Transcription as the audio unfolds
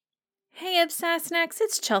Hey Obsassenachs,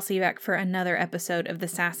 it's Chelsea back for another episode of the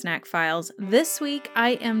Sassenach Files. This week I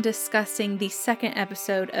am discussing the second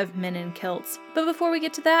episode of Men in Kilts. But before we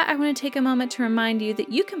get to that, I want to take a moment to remind you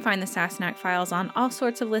that you can find the Sassenach Files on all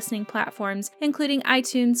sorts of listening platforms, including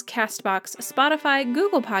iTunes, CastBox, Spotify,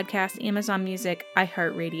 Google Podcasts, Amazon Music,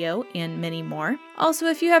 iHeartRadio, and many more. Also,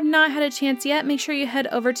 if you have not had a chance yet, make sure you head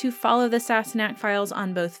over to follow the Sassenach Files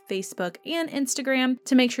on both Facebook and Instagram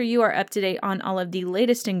to make sure you are up to date on all of the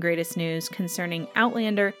latest and greatest news concerning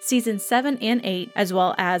Outlander Season 7 and 8, as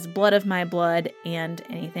well as Blood of My Blood and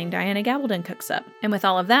anything Diana Gabaldon cooks up. And with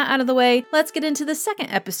all of that out of the way, let's get into the second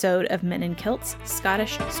episode of Men in Kilts,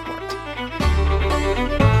 Scottish Sport.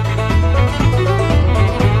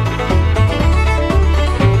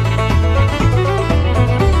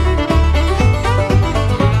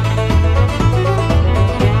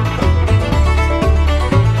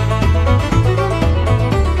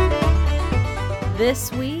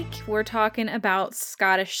 This week, we're talking about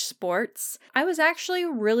Scottish sports. I was actually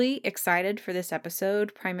really excited for this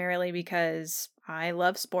episode, primarily because I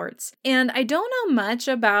love sports. And I don't know much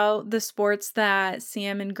about the sports that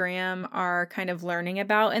Sam and Graham are kind of learning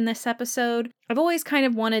about in this episode. I've always kind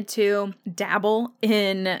of wanted to dabble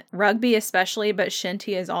in rugby especially, but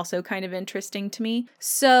shinty is also kind of interesting to me.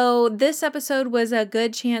 So this episode was a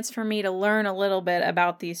good chance for me to learn a little bit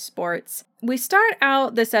about these sports. We start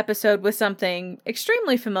out this episode with something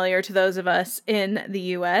extremely familiar to those of us in the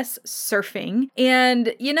US, surfing.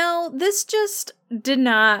 And, this just did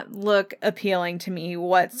not look appealing to me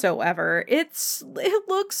whatsoever. It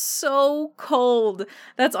looks so cold.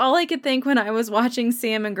 That's all I could think when I was watching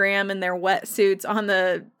Sam and Graham in their wetsuits on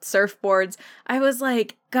the surfboards. I was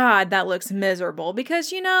like, God, that looks miserable. Because,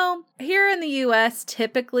 here in the US,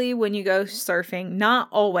 typically when you go surfing, not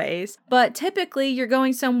always, but typically you're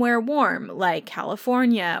going somewhere warm, like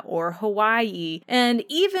California or Hawaii. And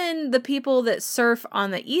even the people that surf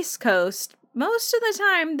on the East Coast, most of the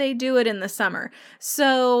time they do it in the summer.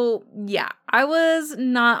 So yeah, I was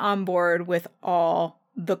not on board with all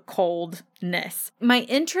the coldness. My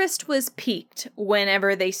interest was piqued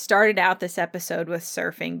whenever they started out this episode with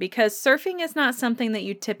surfing, because surfing is not something that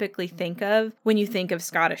you typically think of when you think of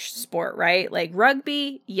Scottish sport, right? Like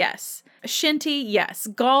rugby, yes. Shinty, yes.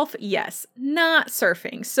 Golf, yes. Not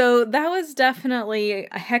surfing. So that was definitely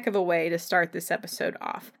a heck of a way to start this episode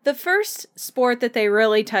off. The first sport that they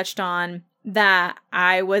really touched on that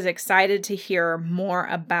I was excited to hear more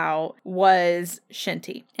about was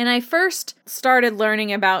shinty. And I first started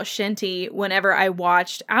learning about shinty whenever I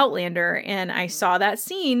watched Outlander, and I saw that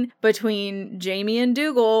scene between Jamie and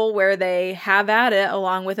Dougal where they have at it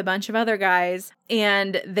along with a bunch of other guys,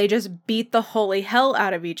 and they just beat the holy hell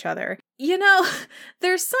out of each other.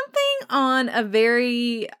 There's something on a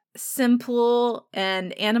very simple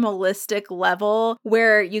and animalistic level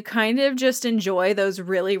where you kind of just enjoy those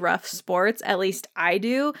really rough sports. At least I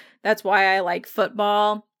do. That's why I like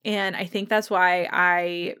football. And I think that's why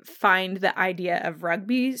I find the idea of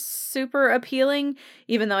rugby super appealing,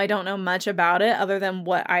 even though I don't know much about it other than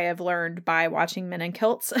what I have learned by watching Men in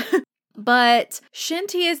Kilts. But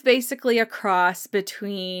shinty is basically a cross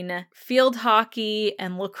between field hockey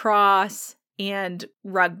and lacrosse and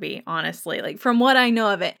rugby, honestly. Like, from what I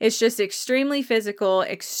know of it, it's just extremely physical,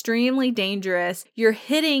 extremely dangerous. You're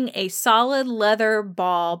hitting a solid leather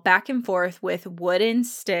ball back and forth with wooden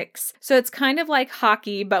sticks. So it's kind of like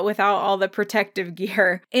hockey, but without all the protective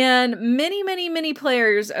gear. And many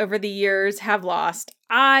players over the years have lost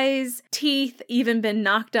eyes, teeth, even been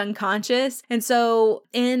knocked unconscious. And so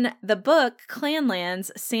in the book,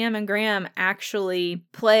 Clanlands, Sam and Graham actually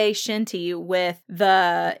play shinty with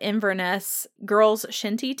the Inverness girls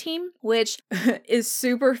shinty team, which is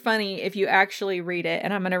super funny if you actually read it.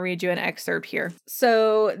 And I'm going to read you an excerpt here.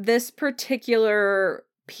 So this particular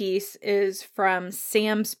piece is from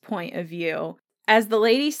Sam's point of view. As the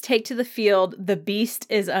ladies take to the field, the beast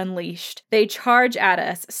is unleashed. They charge at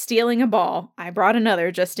us, stealing a ball, I brought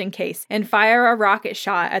another just in case, and fire a rocket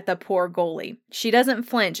shot at the poor goalie. She doesn't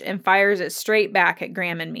flinch and fires it straight back at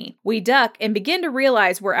Graham and me. We duck and begin to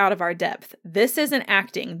realize we're out of our depth. This isn't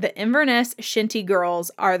acting. The Inverness shinty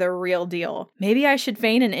girls are the real deal. Maybe I should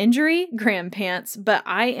feign an injury? Graham pants, but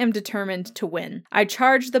I am determined to win. I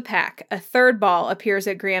charge the pack. A third ball appears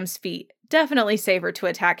at Graham's feet. Definitely safer to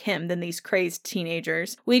attack him than these crazed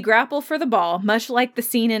teenagers. We grapple for the ball, much like the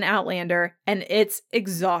scene in Outlander, and it's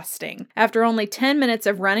exhausting. After only 10 minutes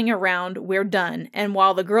of running around, we're done, and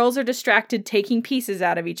while the girls are distracted taking pieces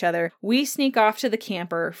out of each other, we sneak off to the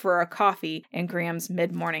camper for a coffee and Graham's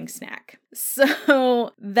mid-morning snack.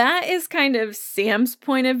 So that is kind of Sam's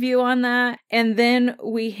point of view on that. And then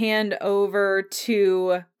we hand over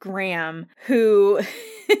to Graham, who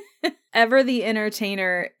Ever the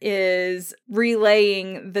Entertainer is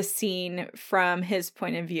relaying the scene from his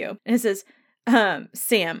point of view. And it says,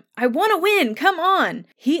 Sam, I want to win. Come on.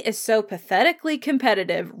 He is so pathetically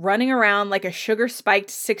competitive, running around like a sugar-spiked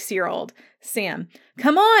 6-year-old. Sam,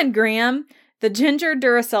 come on, Graham. The ginger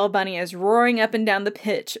Duracell bunny is roaring up and down the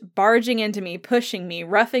pitch, barging into me, pushing me,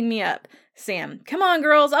 roughing me up. Sam, come on,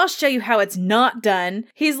 girls, I'll show you how it's not done.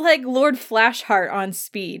 He's like Lord Flashheart on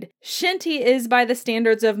speed. Shinty is, by the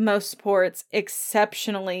standards of most sports,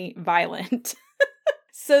 exceptionally violent.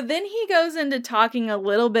 So then he goes into talking a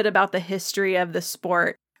little bit about the history of the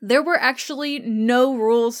sport. There were actually no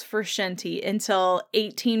rules for shinty until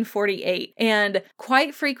 1848, and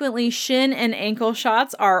quite frequently shin and ankle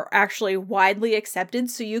shots are actually widely accepted,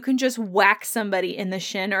 so you can just whack somebody in the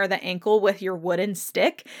shin or the ankle with your wooden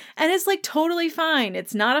stick, and it's like totally fine.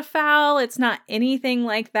 It's not a foul, it's not anything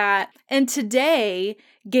like that. And today,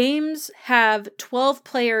 games have 12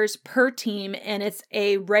 players per team, and it's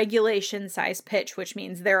a regulation size pitch, which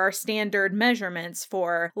means there are standard measurements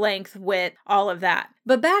for length, width, all of that.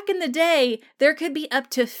 But back in the day, there could be up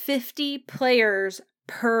to 50 players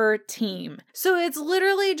per team. So it's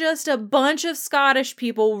literally just a bunch of Scottish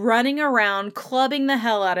people running around, clubbing the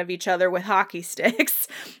hell out of each other with hockey sticks.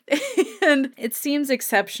 And it seems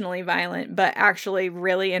exceptionally violent, but actually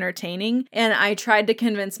really entertaining. And I tried to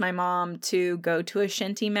convince my mom to go to a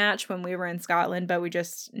shinty match when we were in Scotland, but we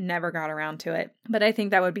just never got around to it. But I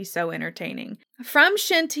think that would be so entertaining. From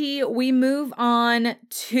shinty, we move on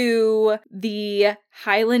to the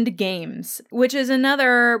Highland Games, which is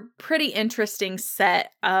another pretty interesting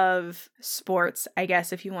set of sports, I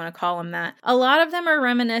guess, if you want to call them that. A lot of them are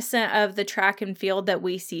reminiscent of the track and field that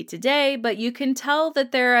we see today, but you can tell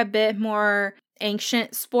that they're a bit more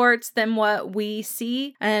ancient sports than what we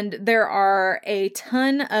see. And there are a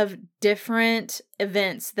ton of different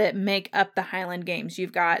events that make up the Highland Games.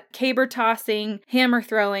 You've got caber tossing, hammer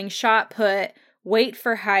throwing, shot put, weight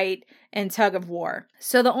for height, and tug of war.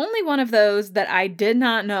 So the only one of those that I did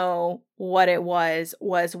not know what it was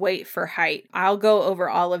weight for height. I'll go over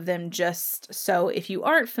all of them just so if you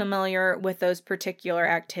aren't familiar with those particular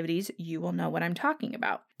activities, you will know what I'm talking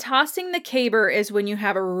about. Tossing the caber is when you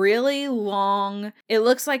have a really long, it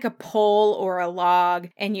looks like a pole or a log,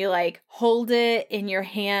 and you like hold it in your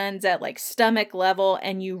hands at like stomach level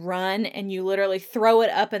and you run and you literally throw it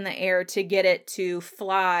up in the air to get it to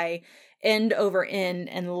fly end over end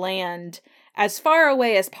and land as far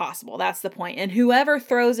away as possible. That's the point. And whoever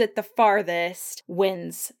throws it the farthest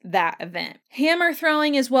wins that event. Hammer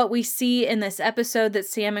throwing is what we see in this episode that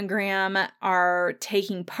Sam and Graham are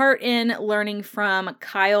taking part in, learning from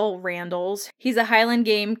Kyle Randalls. He's a Highland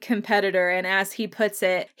Game competitor, and as he puts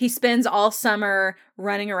it, he spends all summer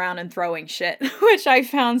running around and throwing shit, which I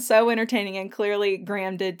found so entertaining, and clearly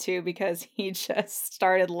Graham did too, because he just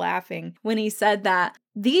started laughing when he said that.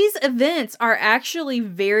 These events are actually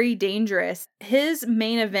very dangerous. His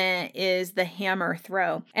main event is the hammer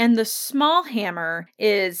throw, and the small hammer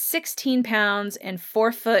is 16 pounds and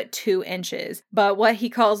 4 foot 2 inches. But what he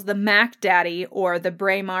calls the Mac Daddy, or the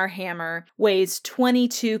Braemar hammer, weighs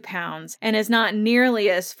 22 pounds and is not nearly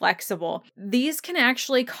as flexible. These can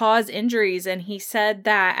actually cause injuries, and he said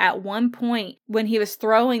that at one point when he was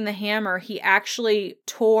throwing the hammer, he actually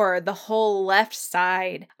tore the whole left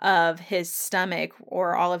side of his stomach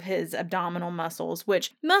or all of his abdominal muscles,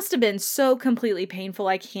 which must have been so completely painful.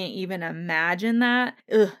 I can't even imagine that.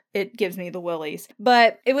 Ugh, it gives me the willies.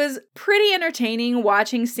 But it was pretty entertaining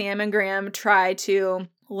watching Sam and Graham try to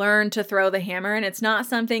learn to throw the hammer, and it's not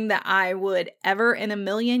something that I would ever in a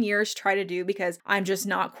million years try to do because I'm just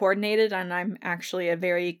not coordinated, and I'm actually a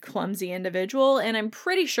very clumsy individual, and I'm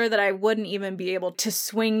pretty sure that I wouldn't even be able to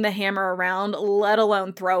swing the hammer around, let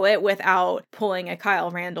alone throw it, without pulling a Kyle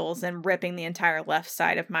Randalls and ripping the entire left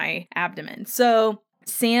side of my abdomen. So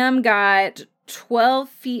Sam got 12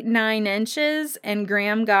 feet 9 inches and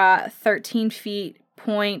Graham got 13 feet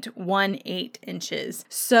 0.18 inches.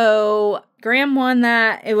 So Graham won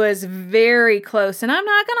that. It was very close, and I'm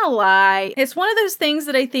not gonna lie, it's one of those things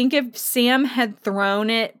that I think if Sam had thrown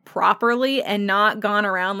it properly and not gone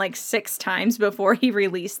around like 6 times before he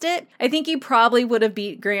released it, I think he probably would have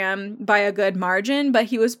beat Graham by a good margin, but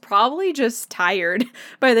he was probably just tired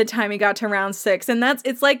by the time he got to round 6. And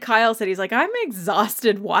it's like Kyle said, he's like, I'm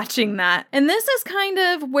exhausted watching that. And this is kind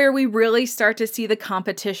of where we really start to see the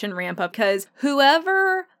competition ramp up, because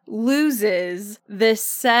whoever loses this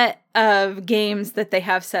set of games that they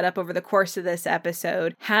have set up over the course of this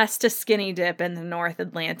episode has to skinny dip in the North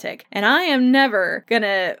Atlantic. And I am never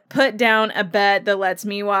gonna put down a bet that lets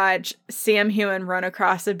me watch Sam Hewen run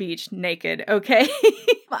across a beach naked, okay?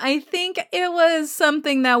 I think it was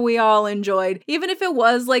something that we all enjoyed, even if it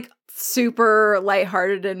was like super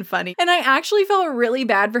lighthearted and funny. And I actually felt really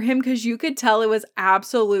bad for him because you could tell it was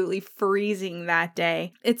absolutely freezing that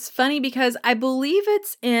day. It's funny because I believe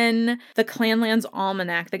it's in the Clanlands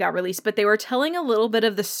Almanac that got released, but they were telling a little bit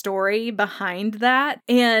of the story behind that.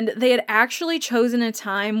 And they had actually chosen a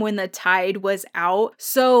time when the tide was out.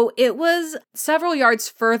 So it was several yards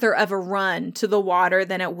further of a run to the water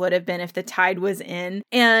than it would have been if the tide was in.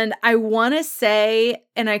 And I want to say,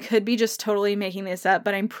 and I could be just totally making this up,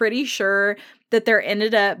 but I'm pretty sure that there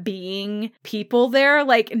ended up being people there,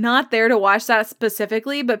 like not there to watch that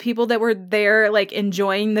specifically, but people that were there like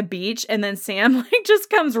enjoying the beach. And then Sam like just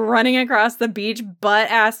comes running across the beach butt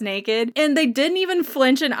ass naked, and they didn't even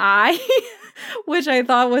flinch an eye. Which I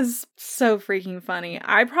thought was so freaking funny.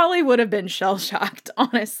 I probably would have been shell-shocked,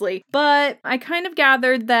 honestly. But I kind of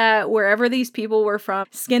gathered that wherever these people were from,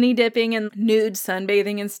 skinny dipping and nude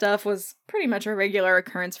sunbathing and stuff was pretty much a regular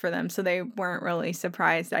occurrence for them, so they weren't really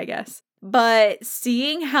surprised, I guess. But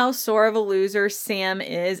seeing how sore of a loser Sam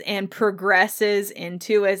is and progresses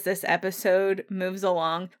into as this episode moves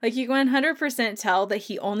along, like you can 100% tell that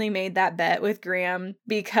he only made that bet with Graham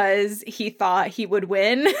because he thought he would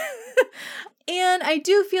win. And I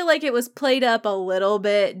do feel like it was played up a little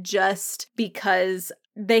bit just because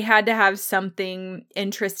they had to have something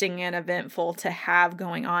interesting and eventful to have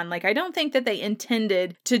going on. Like, I don't think that they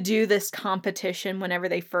intended to do this competition whenever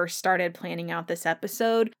they first started planning out this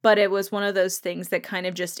episode, but it was one of those things that kind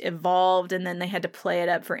of just evolved and then they had to play it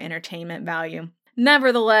up for entertainment value.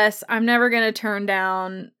 Nevertheless, I'm never going to turn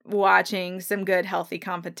down watching some good, healthy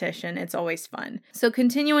competition. It's always fun. So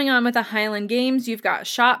continuing on with the Highland Games, you've got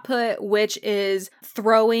shot put, which is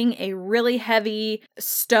throwing a really heavy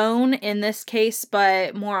stone in this case,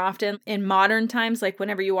 but more often in modern times, like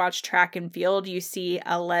whenever you watch track and field, you see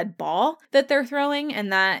a lead ball that they're throwing,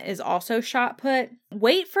 and that is also shot put.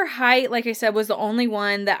 Weight for height, like I said, was the only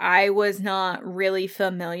one that I was not really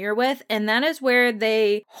familiar with, and that is where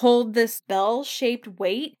they hold this bell-shaped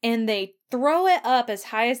weight and they throw it up as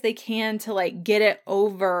high as they can to like get it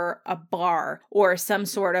over a bar or some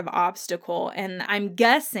sort of obstacle. And I'm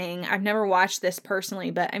guessing, I've never watched this personally,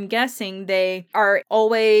 but I'm guessing they are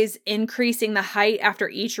always increasing the height after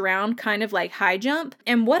each round, kind of like high jump.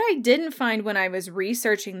 And what I didn't find when I was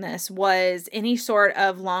researching this was any sort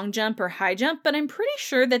of long jump or high jump, but I'm pretty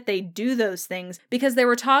sure that they do those things because they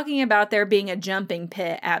were talking about there being a jumping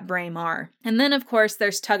pit at Braemar. And then of course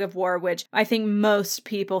there's tug of war, which I think most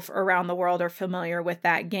people around the world are familiar with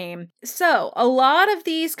that game. So a lot of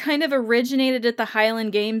these kind of originated at the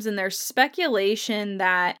Highland Games, and there's speculation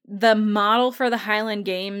that the model for the Highland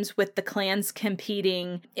Games with the clans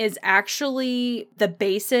competing is actually the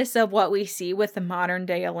basis of what we see with the modern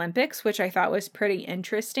day Olympics, which I thought was pretty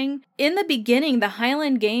interesting. In the beginning, the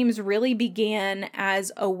Highland Games really began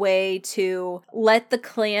as a way to let the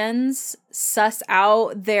clans suss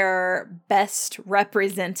out their best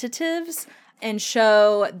representatives and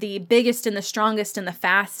show the biggest and the strongest and the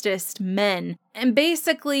fastest men. And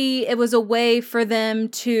basically, it was a way for them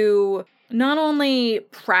to not only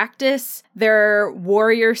practice their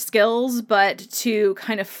warrior skills, but to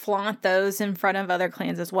kind of flaunt those in front of other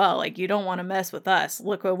clans as well. Like, you don't want to mess with us.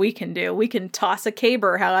 Look what we can do. We can toss a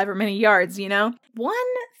caber however many yards, you know? One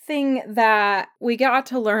thing that we got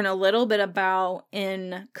to learn a little bit about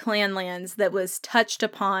in Clanlands that was touched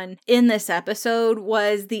upon in this episode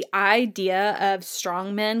was the idea of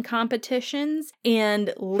strongmen competitions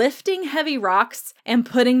and lifting heavy rocks and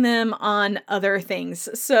putting them on other things.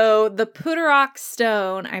 So the Puderock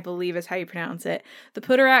stone, I believe is how you pronounce it. The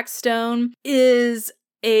Puderock stone is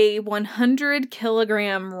a 100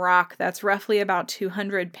 kilogram rock that's roughly about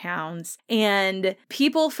 200 pounds. And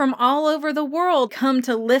people from all over the world come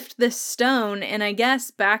to lift this stone. And I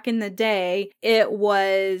guess back in the day, it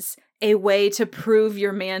was a way to prove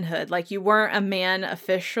your manhood. Like, you weren't a man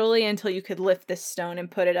officially until you could lift this stone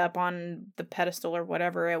and put it up on the pedestal or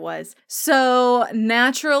whatever it was. So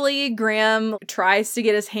naturally, Graham tries to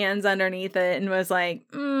get his hands underneath it and was like,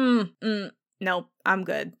 nope, I'm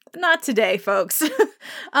good. Not today, folks.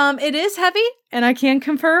 It is heavy, and I can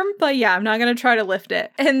confirm, but yeah, I'm not going to try to lift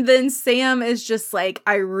it. And then Sam is just like,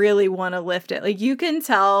 I really want to lift it. Like, you can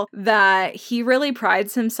tell that he really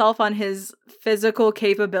prides himself on his physical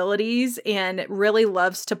capabilities and really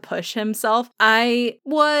loves to push himself. I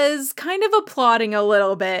was kind of applauding a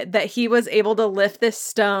little bit that he was able to lift this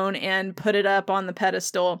stone and put it up on the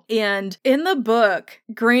pedestal. And in the book,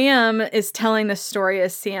 Graham is telling the story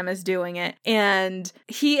as Sam is doing it. And and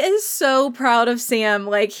he is so proud of Sam.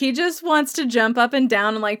 Like, he just wants to jump up and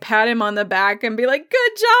down and like pat him on the back and be like,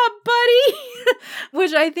 good job, buddy,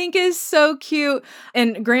 which I think is so cute.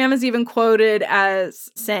 And Graham is even quoted as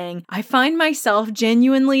saying, I find myself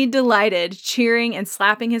genuinely delighted, cheering and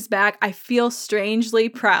slapping his back. I feel strangely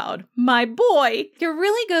proud. My boy. It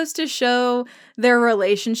really goes to show their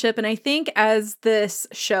relationship. And I think as this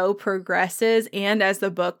show progresses and as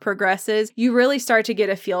the book progresses, you really start to get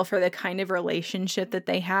a feel for the kind of relationship that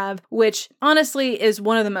they have, which honestly is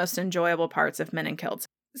one of the most enjoyable parts of Men in Kilts.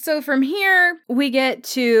 So from here, we get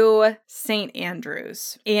to St.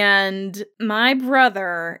 Andrews, and my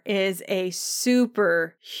brother is a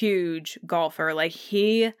super huge golfer. Like,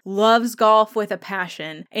 he loves golf with a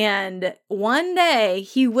passion, and one day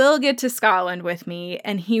he will get to Scotland with me,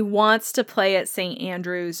 and he wants to play at St.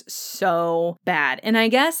 Andrews so bad. And I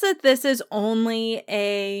guess that this is only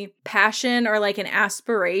a passion or like an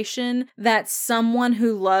aspiration that someone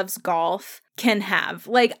who loves golf can have.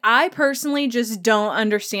 Like, I personally just don't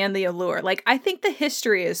understand the allure. Like, I think the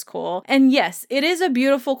history is cool. And yes, it is a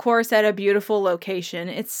beautiful course at a beautiful location.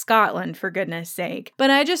 It's Scotland, for goodness sake.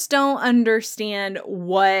 But I just don't understand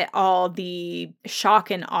what all the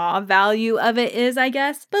shock and awe value of it is, I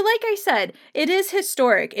guess. But like I said, it is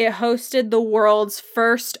historic. It hosted the world's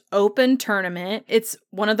first open tournament. It's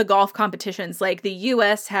one of the golf competitions. Like, the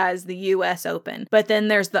US has the US Open, but then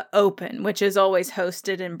there's the Open, which is always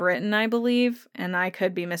hosted in Britain, I believe. And I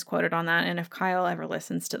could be misquoted on that. And if Kyle ever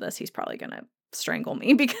listens to this, he's probably going to strangle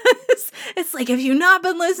me because it's like, have you not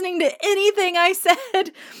been listening to anything I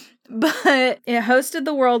said? But it hosted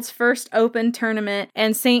the world's first open tournament,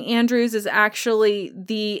 and St. Andrews is actually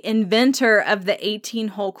the inventor of the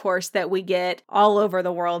 18-hole course that we get all over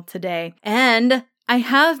the world today. And I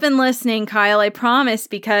have been listening, Kyle, I promise,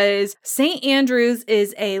 because St. Andrews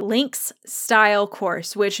is a links style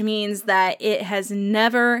course, which means that it has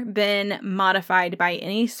never been modified by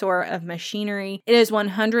any sort of machinery. It is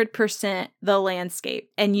 100% the landscape,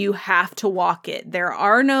 and you have to walk it. There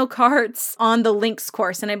are no carts on the links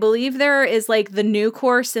course, and I believe there is like the new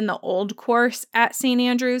course and the old course at St.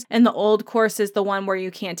 Andrews, and the old course is the one where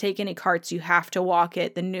you can't take any carts, you have to walk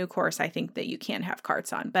it. The new course, I think that you can have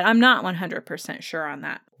carts on, but I'm not 100% sure on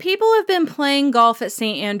that. People have been playing golf at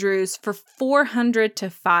St. Andrews for 400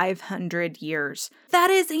 to 500 years.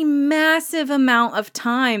 That is a massive amount of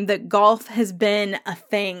time that golf has been a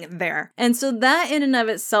thing there. And so that in and of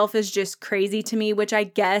itself is just crazy to me, which I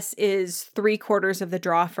guess is 3/4 of the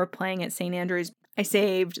draw for playing at St. Andrews. I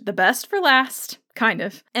saved the best for last. Kind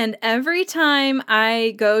of. And every time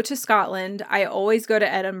I go to Scotland, I always go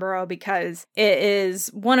to Edinburgh because it is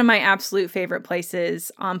one of my absolute favorite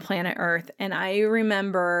places on planet Earth. And I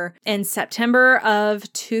remember in September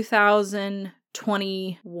of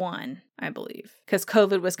 2021, I believe, because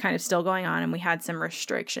COVID was kind of still going on and we had some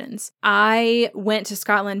restrictions. I went to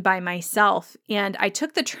Scotland by myself and I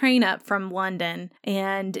took the train up from London,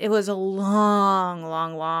 and it was a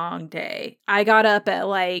long day. I got up at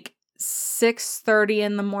like 6:30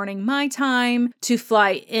 in the morning my time to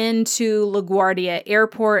fly into LaGuardia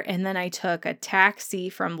Airport, and then I took a taxi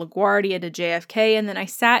from LaGuardia to JFK, and then I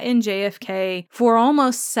sat in JFK for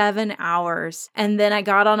almost 7 hours, and then I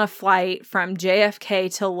got on a flight from JFK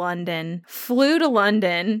to London, flew to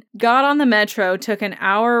London, got on the metro, took an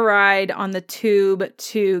hour ride on the tube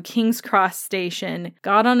to King's Cross Station,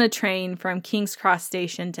 got on a train from King's Cross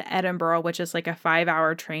Station to Edinburgh, which is like a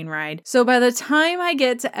 5-hour train ride. So by the time I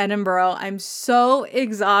get to Edinburgh, I'm so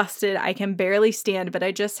exhausted. I can barely stand, but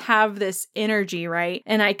I just have this energy, right?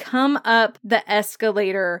 And I come up the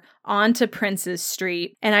escalator onto Prince's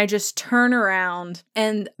Street, and I just turn around,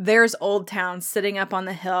 and there's Old Town sitting up on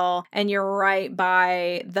the hill, and you're right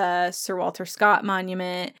by the Sir Walter Scott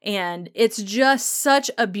Monument, and it's just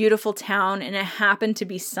such a beautiful town, and it happened to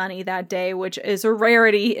be sunny that day, which is a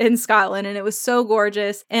rarity in Scotland, and it was so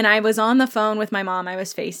gorgeous. And I was on the phone with my mom. I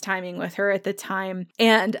was FaceTiming with her at the time,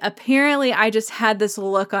 and apparently I just had this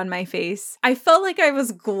look on my face. I felt like I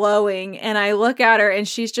was glowing, and I look at her, and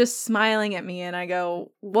she's just smiling at me, and I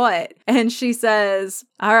go, "What?" And she says,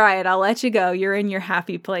 "All right, I'll let you go. You're in your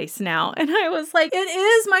happy place now." And I was like, it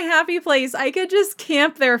is my happy place. I could just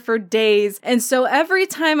camp there for days. And so every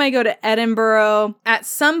time I go to Edinburgh, at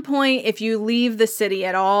some point, if you leave the city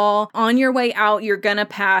at all, on your way out, you're going to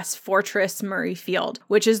pass Fortress Murrayfield,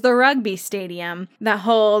 which is the rugby stadium that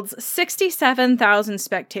holds 67,000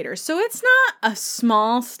 spectators. So it's not a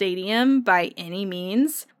small stadium by any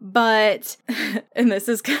means, but, and this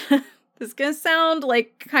is going to sound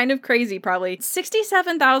like kind of crazy probably.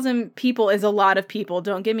 67,000 people is a lot of people,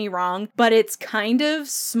 don't get me wrong, but it's kind of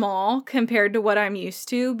small compared to what I'm used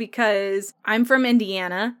to because I'm from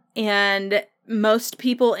Indiana, and most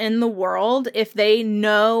people in the world, if they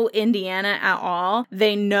know Indiana at all,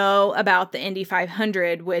 they know about the Indy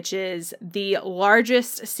 500, which is the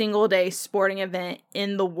largest single-day sporting event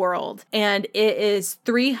in the world. And it is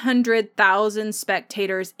 300,000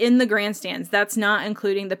 spectators in the grandstands. That's not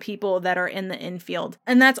including the people that are in the infield.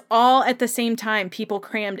 And that's all at the same time, people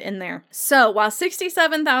crammed in there. So while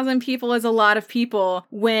 67,000 people is a lot of people,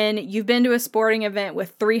 when you've been to a sporting event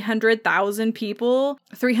with 300,000 people,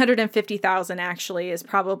 350,000 actually is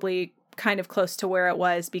probably kind of close to where it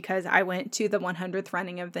was, because I went to the 100th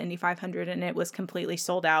running of the Indy 500 and it was completely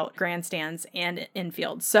sold out, grandstands and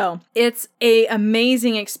infield. So it's a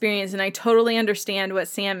amazing experience, and I totally understand what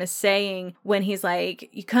Sam is saying when he's like,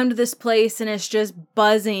 you come to this place and it's just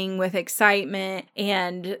buzzing with excitement,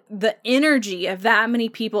 and the energy of that many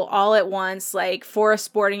people all at once, like for a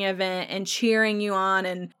sporting event, and cheering you on,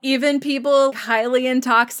 and even people highly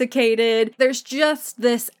intoxicated. There's just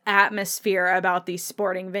this atmosphere about these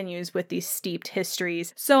sporting venues with these steeped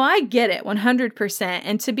histories. So I get it 100%.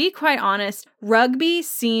 And to be quite honest, rugby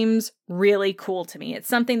seems really cool to me. It's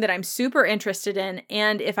something that I'm super interested in.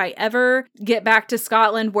 And if I ever get back to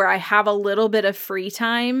Scotland where I have a little bit of free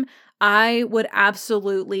time, I would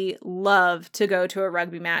absolutely love to go to a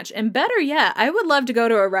rugby match. And better yet, I would love to go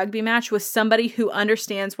to a rugby match with somebody who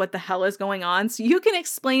understands what the hell is going on, so you can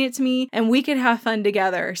explain it to me and we could have fun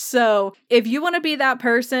together. So if you want to be that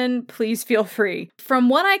person, please feel free. From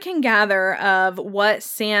what I can gather of what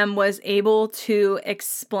Sam was able to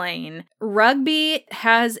explain, rugby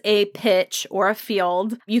has a pitch or a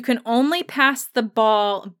field. You can only pass the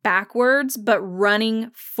ball backwards, but running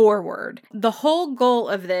forward. The whole goal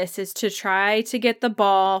of this is to try to get the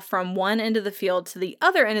ball from one end of the field to the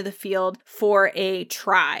other end of the field for a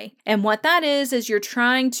try. And what that is you're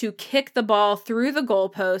trying to kick the ball through the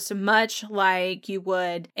goalpost, much like you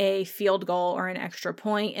would a field goal or an extra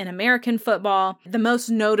point in American football. The most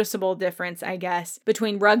noticeable difference, I guess,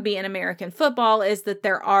 between rugby and American football is that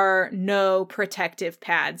there are no protective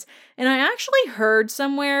pads. And I actually heard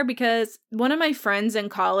somewhere, because one of my friends in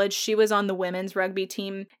college, she was on the women's rugby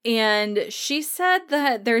team, and she said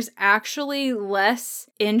that there's actually less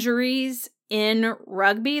injuries in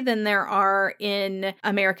rugby than there are in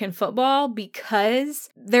American football, because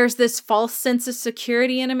there's this false sense of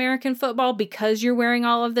security in American football because you're wearing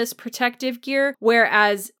all of this protective gear.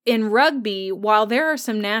 Whereas in rugby, while there are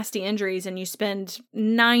some nasty injuries and you spend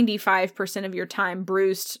 95% of your time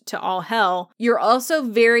bruised to all hell, you're also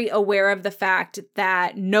very aware of the fact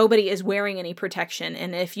that nobody is wearing any protection.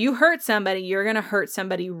 And if you hurt somebody, you're going to hurt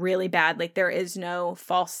somebody really bad. Like, there is no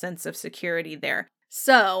false sense of security there.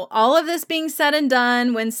 So, all of this being said and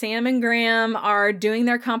done, when Sam and Graham are doing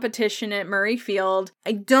their competition at Murray Field,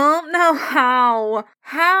 I don't know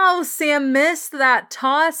how Sam missed that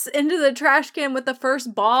toss into the trash can with the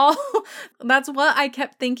first ball. That's what I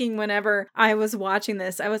kept thinking whenever I was watching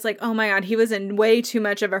this. I was like, oh my God, he was in way too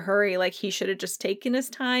much of a hurry. Like, he should have just taken his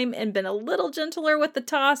time and been a little gentler with the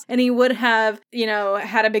toss, and he would have,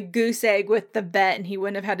 had a big goose egg with the bet, and he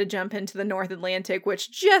wouldn't have had to jump into the North Atlantic, which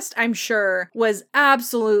just, I'm sure, was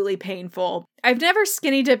absolutely painful. I've never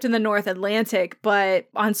skinny dipped in the North Atlantic, but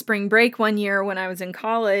on spring break one year when I was in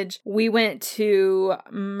college, we went to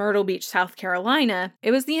Myrtle Beach, South Carolina.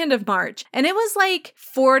 It was the end of March, and it was like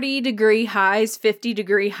 40-degree highs,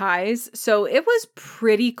 50-degree highs. So it was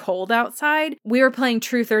pretty cold outside. We were playing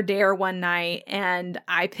Truth or Dare one night, and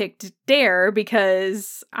I picked Dare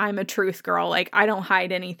because I'm a truth girl. Like, I don't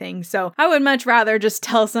hide anything. So I would much rather just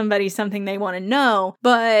tell somebody something they want to know,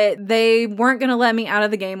 but they weren't going to let me out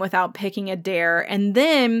of the game without picking a dare. And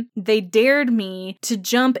then they dared me to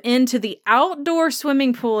jump into the outdoor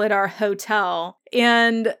swimming pool at our hotel,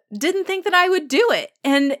 and didn't think that I would do it.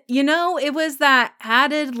 And, it was that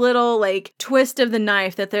added little, twist of the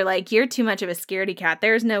knife that they're like, you're too much of a scaredy cat.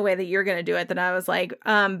 There's no way that you're going to do it. Then I was like,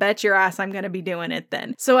 bet your ass I'm going to be doing it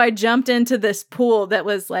then. So I jumped into this pool that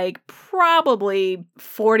was probably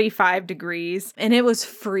 45 degrees, and it was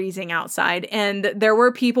freezing outside. And there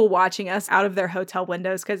were people watching us out of their hotel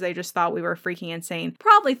windows because they just thought we were freaking insane.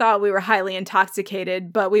 Probably thought we were highly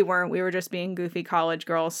intoxicated, but we weren't. We were just being goofy college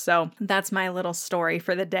girls. So that's my little story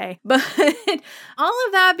for the day. But all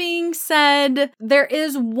of that being said, there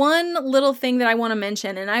is one little thing that I want to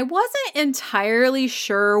mention, and I wasn't entirely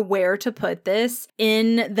sure where to put this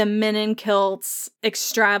in the Men in Kilts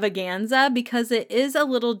extravaganza, because it is a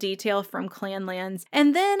little detail from Clanlands.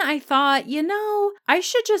 And then I thought, I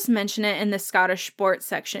should just mention it in the Scottish sports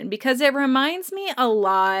section, because it reminds me a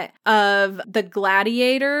lot of the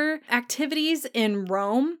gladiator activities in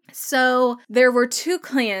Rome. So there were two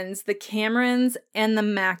clans, the Camerons and the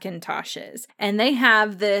Macintoshes. And they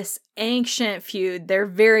have this ancient feud they're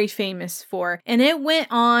very famous for. And it went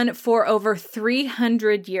on for over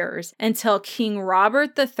 300 years until King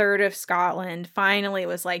Robert III of Scotland finally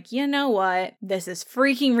was like, you know what? This is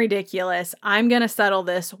freaking ridiculous. I'm going to settle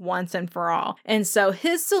this once and for all. And so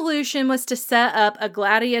his solution was to set up a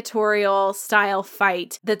gladiatorial style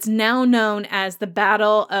fight that's now known as the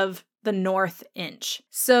Battle of the North Inch.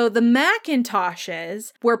 So the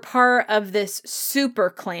Macintoshes were part of this super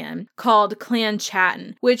clan called Clan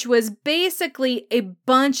Chattan, which was basically a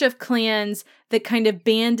bunch of clans that kind of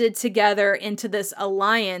banded together into this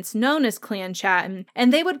alliance known as Clan Chattan,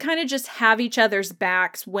 and they would kind of just have each other's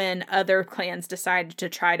backs when other clans decided to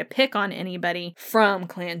try to pick on anybody from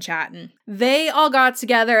Clan Chattan. They all got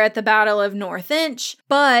together at the Battle of North Inch,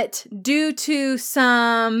 but due to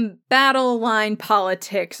some battle line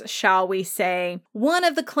politics, shall we say, one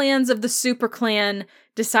of the clans of the super clan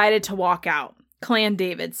decided to walk out. Clan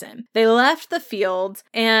Davidson. They left the field,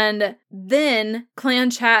 and then Clan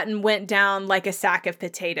Chattan went down like a sack of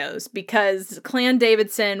potatoes because Clan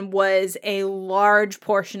Davidson was a large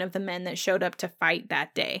portion of the men that showed up to fight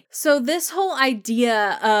that day. So this whole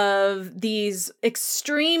idea of these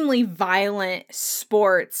extremely violent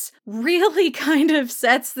sports really kind of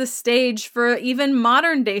sets the stage for even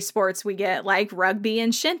modern day sports we get like rugby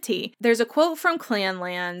and shinty. There's a quote from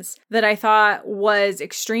Clanlands that I thought was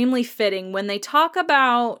extremely fitting when they talk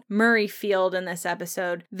about Murrayfield in this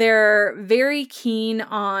episode. They're very keen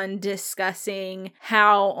on discussing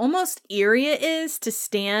how almost eerie it is to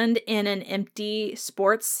stand in an empty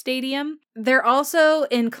sports stadium. They're also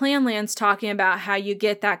in Clanlands talking about how you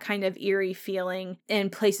get that kind of eerie feeling in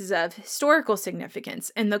places of historical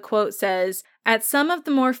significance. And the quote says, "At some of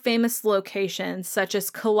the more famous locations, such as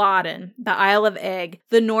Culloden, the Isle of Egg,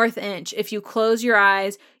 the North Inch, if you close your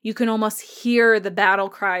eyes, you can almost hear the battle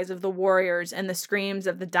cries of the warriors and the screams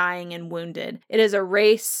of the dying and wounded. It is a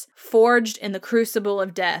race forged in the crucible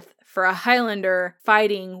of death. For a Highlander,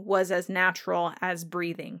 fighting was as natural as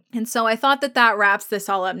breathing." And so I thought that wraps this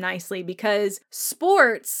all up nicely because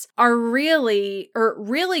sports are really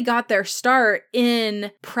got their start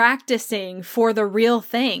in practicing for the real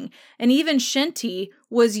thing. And even shinty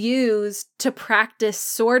was used to practice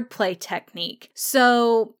swordplay technique.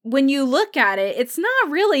 So when you look at it, it's not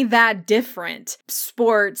really that different,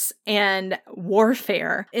 sports and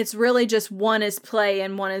warfare. It's really just one is play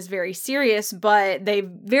and one is very serious, but they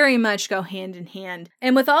very much go hand in hand.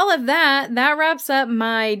 And with all of that wraps up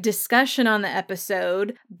my discussion on the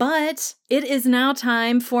episode, but it is now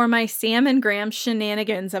time for my Sam and Graham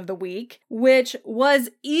shenanigans of the week, which was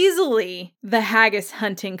easily the haggis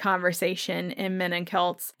hunting conversation in Men and Kilts.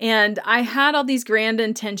 And I had all these grand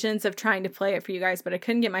intentions of trying to play it for you guys, but I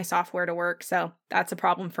couldn't get my software to work, so that's a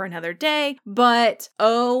problem for another day. But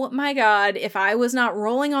oh my God, if I was not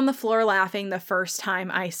rolling on the floor laughing the first time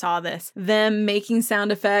I saw this, them making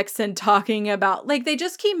sound effects and talking about, like, they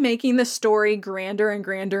just keep making the story grander and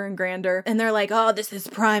grander and grander. And they're like, oh, this is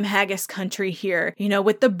prime haggis country here, you know,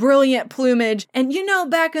 with the brilliant plumage. And you know,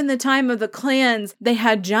 back in the time of the clans, they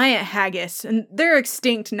had giant haggis and they're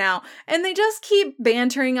extinct now. And they just keep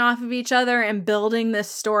bantering off of each other and building this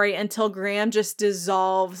story until Graham just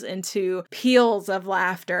dissolves into peals of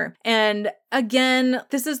laughter. And again,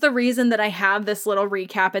 this is the reason that I have this little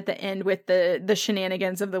recap at the end with the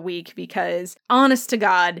shenanigans of the week, because honest to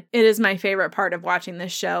God, it is my favorite part of watching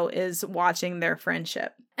this show is watching their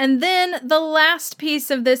friendship. And then the last piece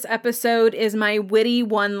of this episode is my witty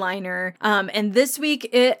one-liner. And this week,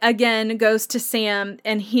 it again goes to Sam,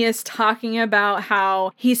 and he is talking about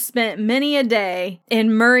how he spent many a day in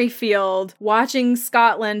Murrayfield watching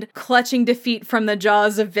Scotland clutching defeat from the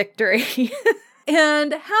jaws of victory.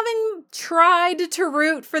 And having tried to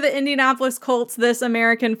root for the Indianapolis Colts this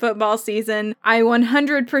American football season, I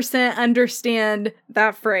 100% understand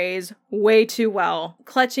that phrase way too well.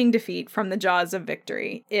 Clutching defeat from the jaws of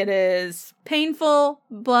victory. It is painful,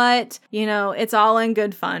 but, you know, it's all in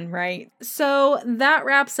good fun, right? So that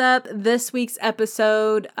wraps up this week's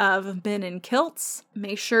episode of Men in Kilts.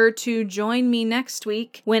 Make sure to join me next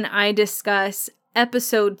week when I discuss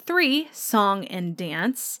Episode 3, Song and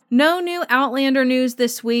Dance. No new Outlander news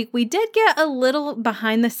this week. We did get a little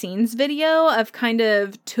behind the scenes video of kind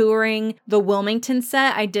of touring the Wilmington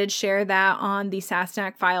set. I did share that on the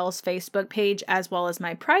Sassenach Files Facebook page as well as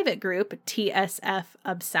my private group, TSF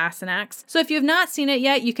Obsassenachs. So if you've not seen it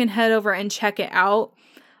yet, you can head over and check it out.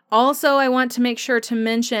 Also, I want to make sure to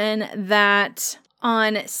mention that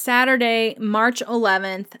on Saturday, March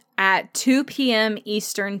 11th, at 2 p.m.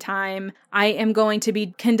 Eastern Time. I am going to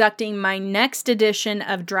be conducting my next edition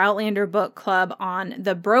of Droughtlander Book Club on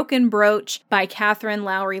The Broken Brooch by Catherine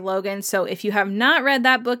Lowry Logan. So if you have not read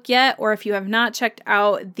that book yet, or if you have not checked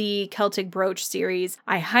out the Celtic Brooch series,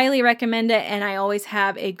 I highly recommend it, and I always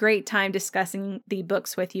have a great time discussing the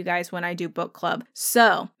books with you guys when I do book club.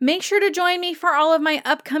 So make sure to join me for all of my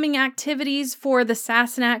upcoming activities for the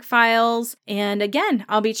Sassenach Files. And again,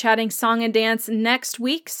 I'll be chatting song and dance next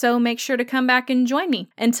week, so make sure to come back and join me.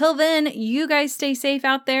 Until then, you guys stay safe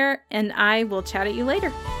out there, and I will chat at you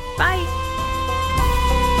later. Bye!